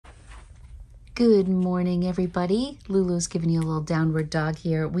Good morning, everybody. Lulu's giving you a little downward dog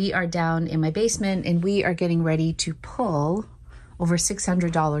here. We are down in my basement and we are getting ready to pull over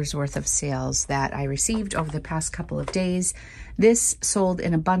 $600 worth of sales that I received over the past couple of days. This sold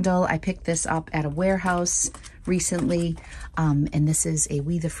in a bundle. I picked this up at a warehouse recently, and this is a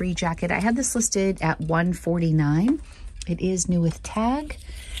We the Free jacket. I had this listed at $149. It is new with tag,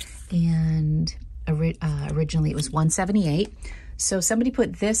 and originally it was $178. So somebody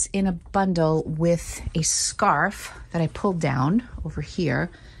put this in a bundle with a scarf that I pulled down over here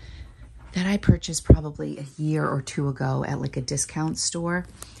that I purchased probably a year or two ago at like a discount store.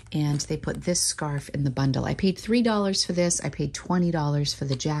 And they put this scarf in the bundle. I paid $3 for this. I paid $20 for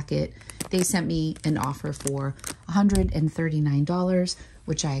the jacket. They sent me an offer for $139,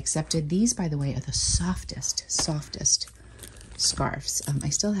 which I accepted. These, by the way, are the softest scarves. I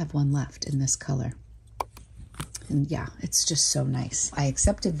still have one left in this color. And yeah, it's just so nice. I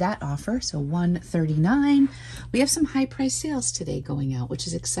accepted that offer, so $139. We have some high price sales today going out, which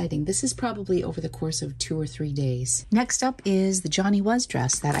is exciting. This is probably over the course of 2 or 3 days. Next up is the Johnny Was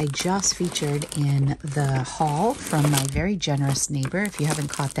dress that I just featured in the haul from my very generous neighbor. If you haven't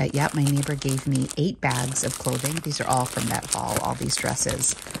caught that yet, my neighbor gave me 8 bags of clothing. These are all from that haul, all these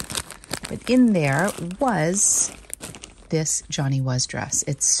dresses. But in there was this Johnny Was dress.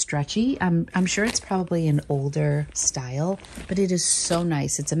 It's stretchy. I'm sure it's probably an older style, but it is so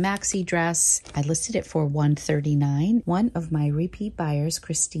nice. It's a maxi dress. I listed it for $139. One of my repeat buyers,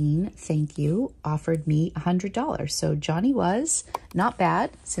 Christine, thank you, offered me $100. So Johnny Was, not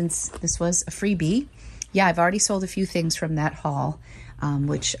bad since this was a freebie. Yeah, I've already sold a few things from that haul,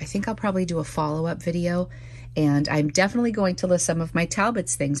 which I think I'll probably do a follow-up video. And I'm definitely going to list some of my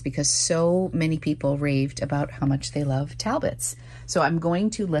Talbots things because so many people raved about how much they love Talbots. So I'm going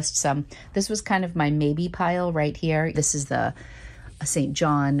to list some. This was kind of my maybe pile right here. This is the St.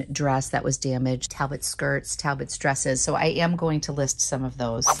 John dress that was damaged, Talbot skirts, Talbot's dresses. So I am going to list some of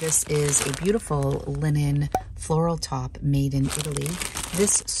those. This is a beautiful linen floral top made in Italy.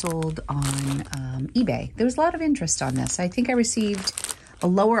 This sold on eBay. There was a lot of interest on this. I think I received a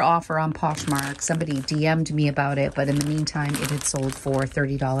lower offer on Poshmark. Somebody DM'd me about it, but in the meantime, it had sold for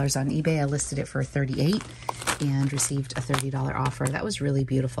 $30 on eBay. I listed it for $38 and received a $30 offer. That was really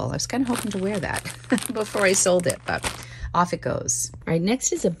beautiful. I was kind of hoping to wear that before I sold it, but off it goes. All right,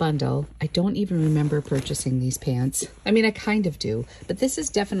 next is a bundle. I don't even remember purchasing these pants. I mean, I kind of do, but this is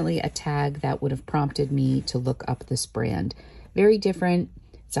definitely a tag that would have prompted me to look up this brand. Very different.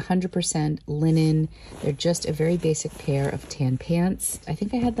 It's 100% linen. They're just a very basic pair of tan pants. I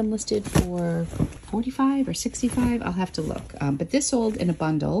think I had them listed for $45 or $65. I'll have to look. But this sold in a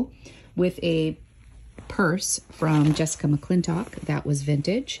bundle with a purse from Jessica McClintock that was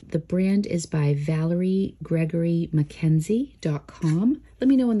vintage. The brand is by ValerieGregoryMackenzie.com. Let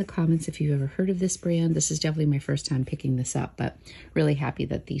me know in the comments if you've ever heard of this brand. This is definitely my first time picking this up, but really happy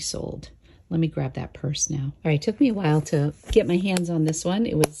that these sold. Let me grab that purse now. All right, it took me a while to get my hands on this one.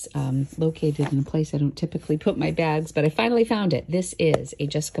 It was located in a place I don't typically put my bags, but I finally found it. This is a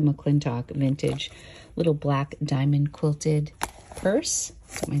Jessica McClintock vintage little black diamond quilted purse.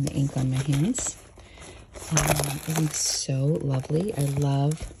 Don't mind the ink on my hands. It's so lovely. I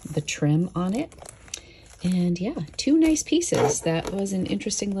love the trim on it. And yeah, 2 nice pieces. That was an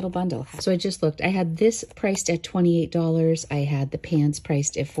interesting little bundle. So I just looked. I had this priced at $28. I had the pants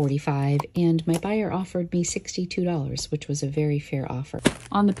priced at $45. And my buyer offered me $62, which was a very fair offer.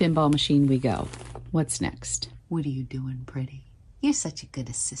 On the pinball machine we go. What's next? What are you doing, pretty? You're such a good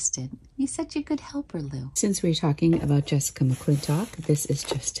assistant. You're such a good helper, Lou. Since we're talking about Jessica McClintock, this is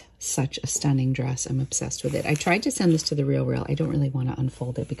just such a stunning dress. I'm obsessed with it. I tried to send this to the Real. I don't really want to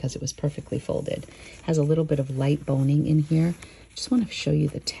unfold it because it was perfectly folded. It has a little bit of light boning in here. Just want to show you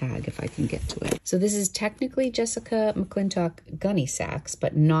the tag if I can get to it. So this is technically Jessica McClintock gunny sacks,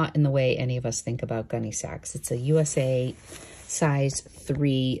 but not in the way any of us think about gunny sacks. It's a USA size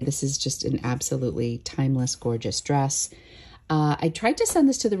 3. This is just an absolutely timeless, gorgeous dress. I tried to send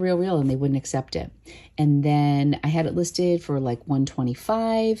this to the Real and they wouldn't accept it. And then I had it listed for like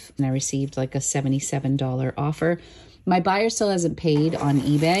 $125 and I received like a $77 offer. My buyer still hasn't paid on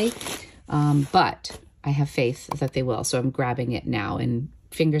eBay, but I have faith that they will. So I'm grabbing it now and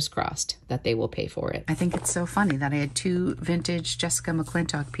fingers crossed that they will pay for it. I think it's so funny that I had 2 vintage Jessica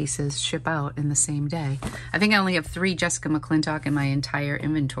McClintock pieces ship out in the same day. I think I only have 3 Jessica McClintock in my entire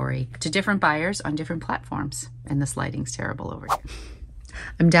inventory to different buyers on different platforms. And this lighting's terrible over here.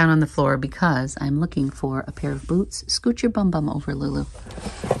 I'm down on the floor because I'm looking for a pair of boots. Scoot your bum over, Lulu. Are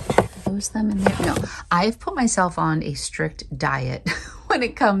those them in there? No, I've put myself on a strict diet when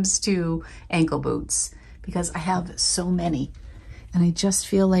it comes to ankle boots because I have so many. And I just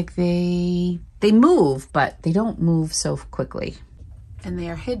feel like they They move, but they don't move so quickly. And they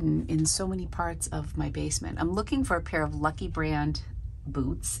are hidden in so many parts of my basement. I'm looking for a pair of Lucky Brand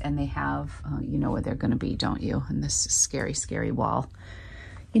boots, and they have, you know where they're going to be, don't you? In this scary, scary wall.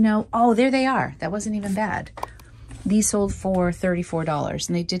 You know, oh, there they are. That wasn't even bad. These sold for $34,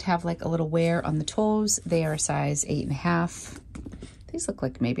 and they did have like a little wear on the toes. They are a size 8.5. These look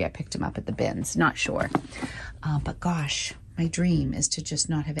like maybe I picked them up at the bins. Not sure. But gosh, my dream is to just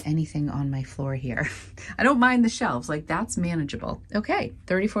not have anything on my floor here. I don't mind the shelves. Like, that's manageable. Okay,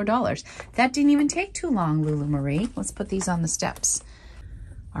 $34. That didn't even take too long, Lulu Marie. Let's put these on the steps.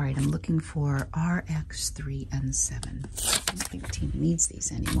 All right, I'm looking for RX3 and 7. I don't think Tina needs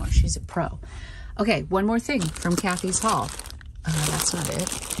these anymore. She's a pro. Okay, one more thing from Kathy's haul. That's not it.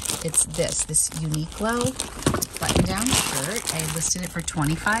 It's this Uniqlo button-down shirt. I listed it for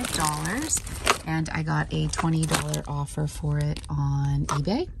 $25, and I got a $20 offer for it on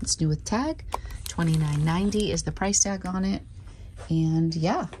eBay. It's new with tag. $29.90 is the price tag on it. And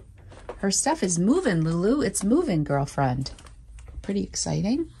yeah, her stuff is moving, Lulu. It's moving, girlfriend. Pretty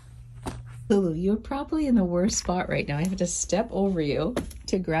exciting. Lulu, you're probably in the worst spot right now. I have to step over you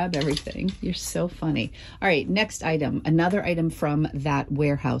to grab everything. You're so funny. All right, next item, another item from that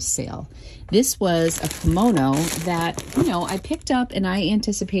warehouse sale. This was a kimono that, you know, I picked up and I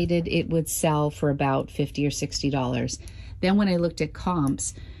anticipated it would sell for about $50 or $60. Then when I looked at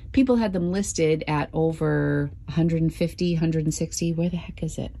comps, people had them listed at over 150, 160. Where the heck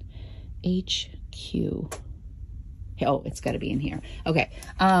is it? HQ. Oh, it's got to be in here. Okay.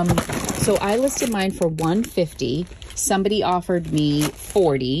 So I listed mine for $150. Somebody offered me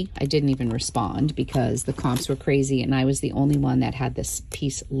 $40. I didn't even respond because the comps were crazy and I was the only one that had this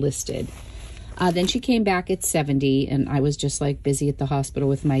piece listed. Then she came back at $70, and I was just like busy at the hospital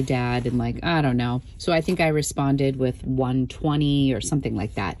with my dad and like, I don't know. So I think I responded with $120 or something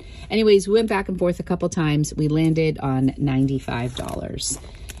like that. Anyways, we went back and forth a couple times. We landed on $95,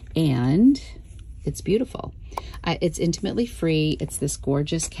 and it's beautiful. It's intimately free. It's this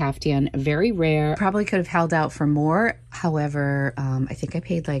gorgeous caftan, very rare. Probably could have held out for more. However, I think I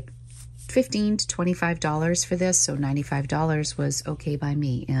paid like $15 to $25 for this, so $95 was okay by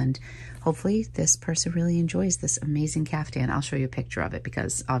me. And hopefully this person really enjoys this amazing caftan. I'll show you a picture of it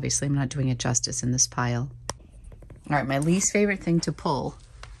because obviously I'm not doing it justice in this pile. All right, my least favorite thing to pull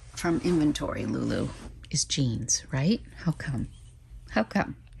from inventory, Lulu, is jeans, right? How come? How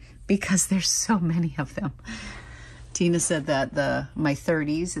come? Because there's so many of them. Tina said that my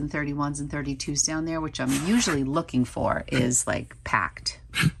 30s and 31s and 32s down there, which I'm usually looking for, is like packed.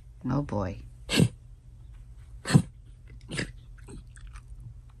 Oh boy.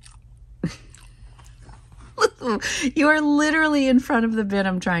 You are literally in front of the bin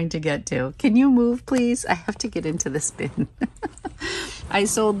I'm trying to get to. Can you move, please? I have to get into this bin. I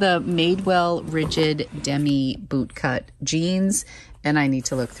sold the Madewell rigid demi boot cut jeans, and I need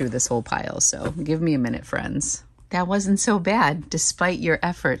to look through this whole pile, so give me a minute, friends. That wasn't so bad, despite your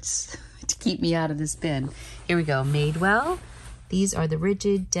efforts to keep me out of this bin. Here we go, Madewell. These are the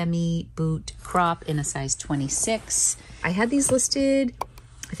rigid demi boot crop in a size 26. I had these listed,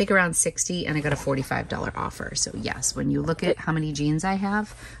 I think around $60, and I got a $45 offer. So yes, when you look at how many jeans I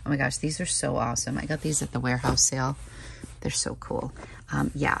have, oh my gosh, these are so awesome. I got these at the warehouse sale. They're so cool.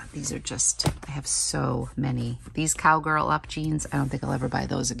 Yeah, these are just, I have so many. These cowgirl up jeans, I don't think I'll ever buy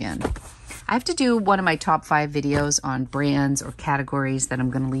those again. I have to do one of my top 5 videos on brands or categories that I'm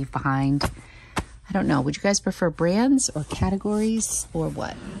going to leave behind. I don't know. Would you guys prefer brands or categories or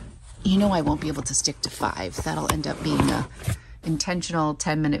what? You know I won't be able to stick to 5. That'll end up being a intentional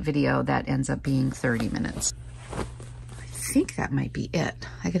 10-minute video that ends up being 30 minutes. I think that might be it.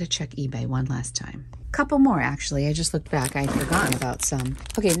 I gotta check eBay one last time. Couple more, actually. I just looked back. I'd forgotten about some.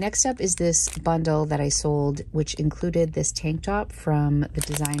 Okay, next up is this bundle that I sold, which included this tank top from the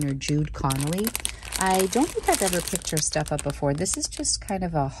designer Jude Connolly. I don't think I've ever picked her stuff up before. This is just kind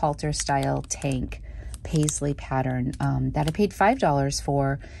of a halter style tank paisley pattern that I paid $5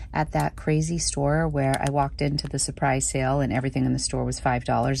 for at that crazy store where I walked into the surprise sale and everything in the store was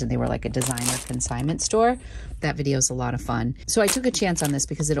 $5 and they were like a designer consignment store. That video is a lot of fun. So I took a chance on this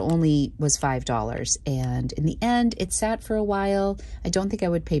because it only was $5, and in the end it sat for a while. I don't think I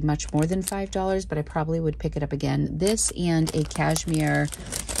would pay much more than $5, but I probably would pick it up again. This and a cashmere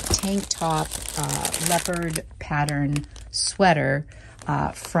tank top leopard pattern sweater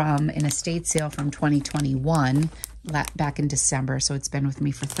from an estate sale from 2021 back in December. So it's been with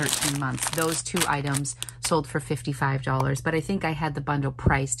me for 13 months. Those two items sold for $55, but I think I had the bundle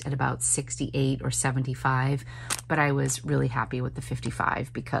priced at about $68 or $75, but I was really happy with the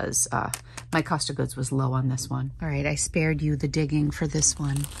 $55 because my cost of goods was low on this one. All right, I spared you the digging for this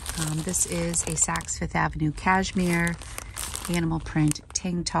one. This is a Saks Fifth Avenue cashmere animal print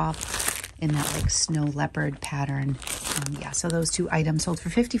tank top in that like snow leopard pattern. Yeah, so those two items sold for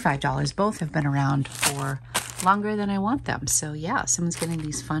 $55. Both have been around for longer than I want them. So yeah, someone's getting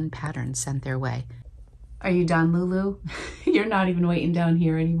these fun patterns sent their way. Are you done, Lulu? You're not even waiting down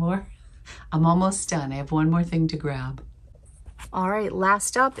here anymore. I'm almost done. I have one more thing to grab. All right,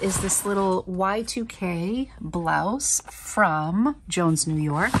 last up is this little Y2K blouse from Jones, New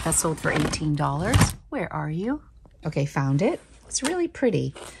York. That sold for $18. Where are you? Okay, found it. It's really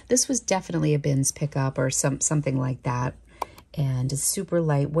pretty. This was definitely a bins pickup or something like that. And it's super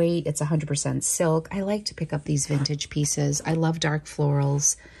lightweight. It's 100% silk. I like to pick up these vintage pieces. I love dark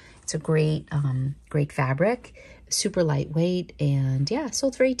florals. It's a great, great fabric, super lightweight, and yeah,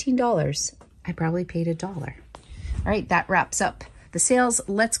 sold for $18. I probably paid $1. All right, that wraps up the sales.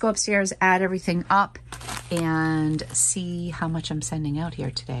 Let's go upstairs, add everything up, and see how much I'm sending out here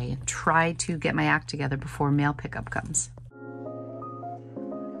today, and try to get my act together before mail pickup comes.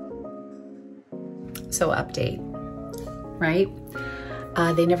 So update, right?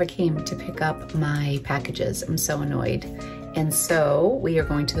 They never came to pick up my packages. I'm so annoyed. And so we are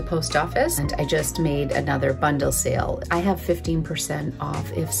going to the post office, and I just made another bundle sale. I have 15% off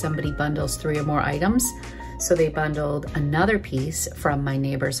if somebody bundles 3 or more items. So they bundled another piece from my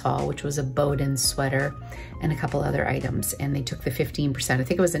neighbor's haul, which was a Bowden sweater and a couple other items, and they took the 15%. I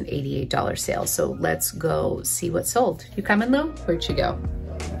think it was an $88 sale. So let's go see what sold. You coming, Lou? Where'd she go?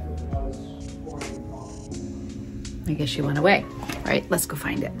 I guess she went away. All right, let's go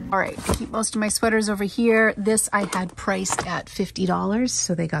find it. All right, I keep most of my sweaters over here. This I had priced at $50,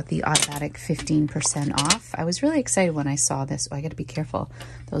 so they got the automatic 15% off. I was really excited when I saw this. Oh, I gotta be careful.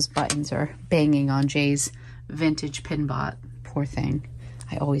 Those buttons are banging on Jay's vintage pin bot. Poor thing.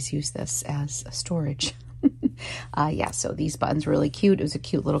 I always use this as a storage. Yeah, so these buttons were really cute. It was a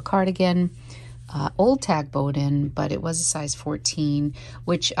cute little cardigan. Old tag Bowden, but it was a size 14,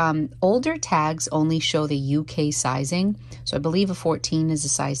 which older tags only show the UK sizing. So I believe a 14 is a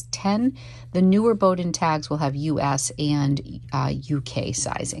size 10. The newer Bowden tags will have US and UK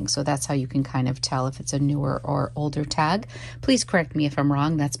sizing. So that's how you can kind of tell if it's a newer or older tag. Please correct me if I'm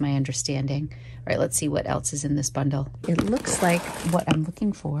wrong. That's my understanding. All right, let's see what else is in this bundle. It looks like what I'm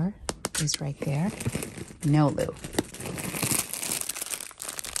looking for is right there. No, Lou.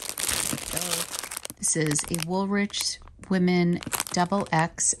 This is a Woolrich Women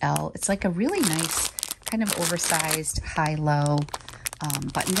XXL. It's like a really nice kind of oversized high-low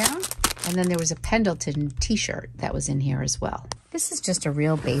button down. And then there was a Pendleton t-shirt that was in here as well. This is just a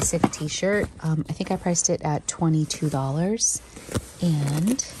real basic t-shirt. I think I priced it at $22.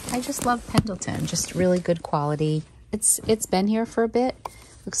 And I just love Pendleton, just really good quality. It's been here for a bit.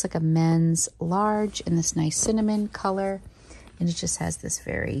 Looks like a men's large in this nice cinnamon color. And it just has this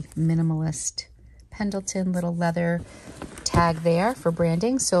very minimalist Pendleton little leather tag there for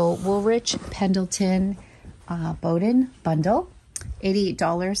branding. So Woolrich Pendleton Bowden bundle,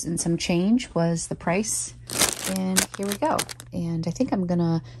 $88 and some change was the price. And here we go. And I think I'm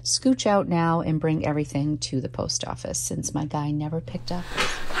gonna scooch out now and bring everything to the post office since my guy never picked up.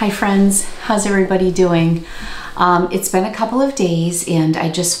 Hi friends, how's everybody doing? It's been a couple of days and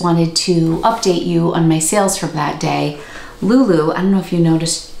I just wanted to update you on my sales from that day. Lulu, I don't know if you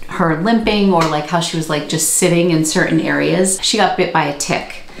noticed her limping or like how she was like just sitting in certain areas. She got bit by a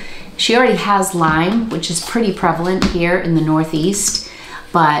tick. She already has Lyme, which is pretty prevalent here in the Northeast,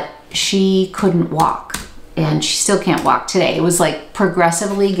 but she couldn't walk and she still can't walk today. It was like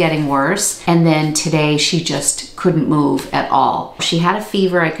progressively getting worse. And then today she just couldn't move at all. She had a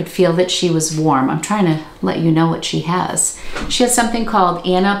fever. I could feel that she was warm. I'm trying to let you know what she has. She has something called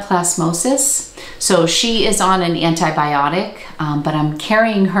anaplasmosis. So she is on an antibiotic, but I'm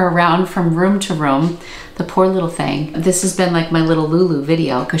carrying her around from room to room. The poor little thing. This has been like my little Lulu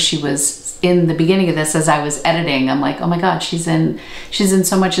video because she was in the beginning of this as I was editing. I'm like, oh my God, she's in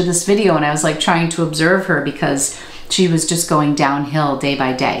so much of this video. And I was like trying to observe her because she was just going downhill day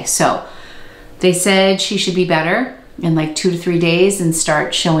by day. So they said she should be better in like 2 to 3 days and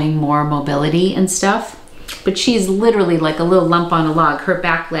start showing more mobility and stuff. But she's literally like a little lump on a log. Her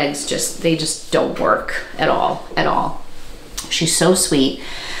back legs they just don't work at all. She's so sweet.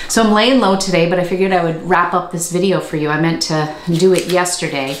 So I'm laying low today, but I figured I would wrap up this video for you. I meant to do it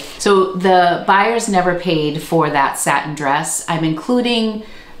yesterday. So the buyers never paid for that satin dress. I'm including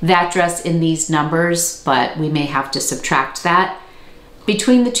that dress in these numbers, but we may have to subtract that.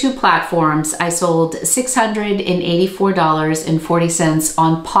 Between the two platforms, I sold $684.40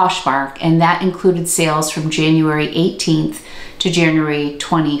 on Poshmark, and that included sales from January 18th to January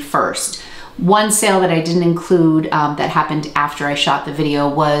 21st. One sale that I didn't include that happened after I shot the video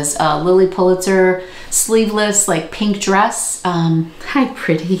was a Lily Pulitzer sleeveless like pink dress. Hi,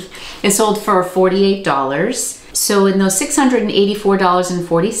 pretty. It sold for $48. So in those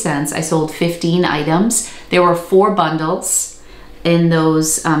 $684.40, I sold 15 items. There were 4 bundles in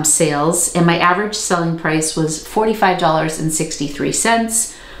those sales, and my average selling price was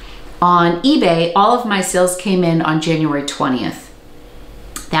 $45.63. On eBay, all of my sales came in on January 20th.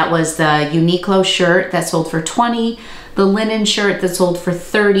 That was the Uniqlo shirt that sold for $20, the linen shirt that sold for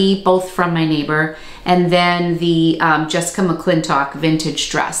 $30, both from my neighbor, and then the Jessica McClintock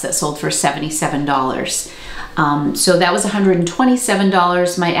vintage dress that sold for $77. So that was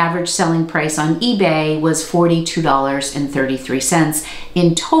 $127. My average selling price on eBay was $42.33.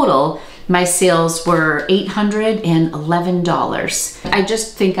 In total, my sales were $811. I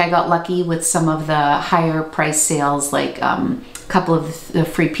just think I got lucky with some of the higher price sales, like a couple of the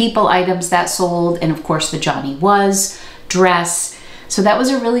Free People items that sold, and of course the Johnny Was dress. So that was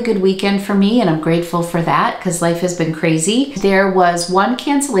a really good weekend for me, and I'm grateful for that because life has been crazy. There was one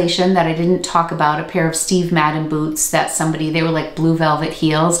cancellation that I didn't talk about, a pair of Steve Madden boots that they were like blue velvet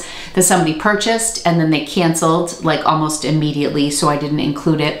heels that somebody purchased and then they canceled like almost immediately, so I didn't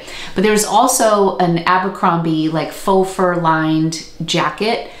include it. But there was also an Abercrombie like faux fur lined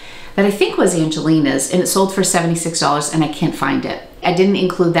jacket that I think was Angelina's, and it sold for $76 and I can't find it. I didn't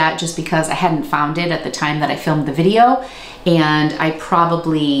include that just because I hadn't found it at the time that I filmed the video, and I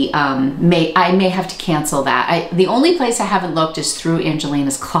probably may have to cancel that. The only place I haven't looked is through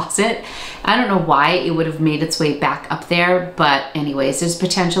Angelina's closet. I don't know why it would have made its way back up there, but anyways, there's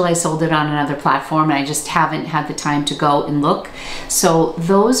potential I sold it on another platform and I just haven't had the time to go and look. So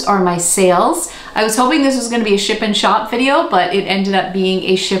those are my sales. I was hoping this was going to be a ship and shop video, but it ended up being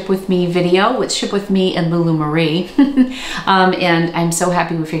a ship with me video with Ship With Me and Lulu Marie. And I'm so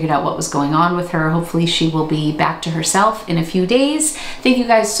happy we figured out what was going on with her. Hopefully she will be back to herself in a few days. Thank you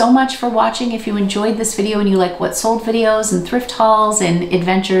guys so much for watching. If you enjoyed this video and you like what sold videos and thrift hauls and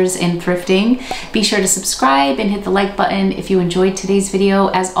adventures in thrifting, be sure to subscribe and hit the like button if you enjoyed today's video.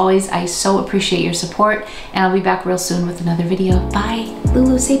 As always, I so appreciate your support, and I'll be back real soon with another video. Bye.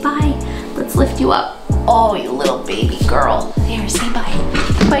 Lulu, say bye. Let's lift you up. Oh, you little baby girl. There, say bye.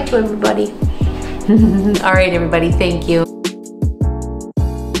 Bye to everybody. All right, everybody, thank you.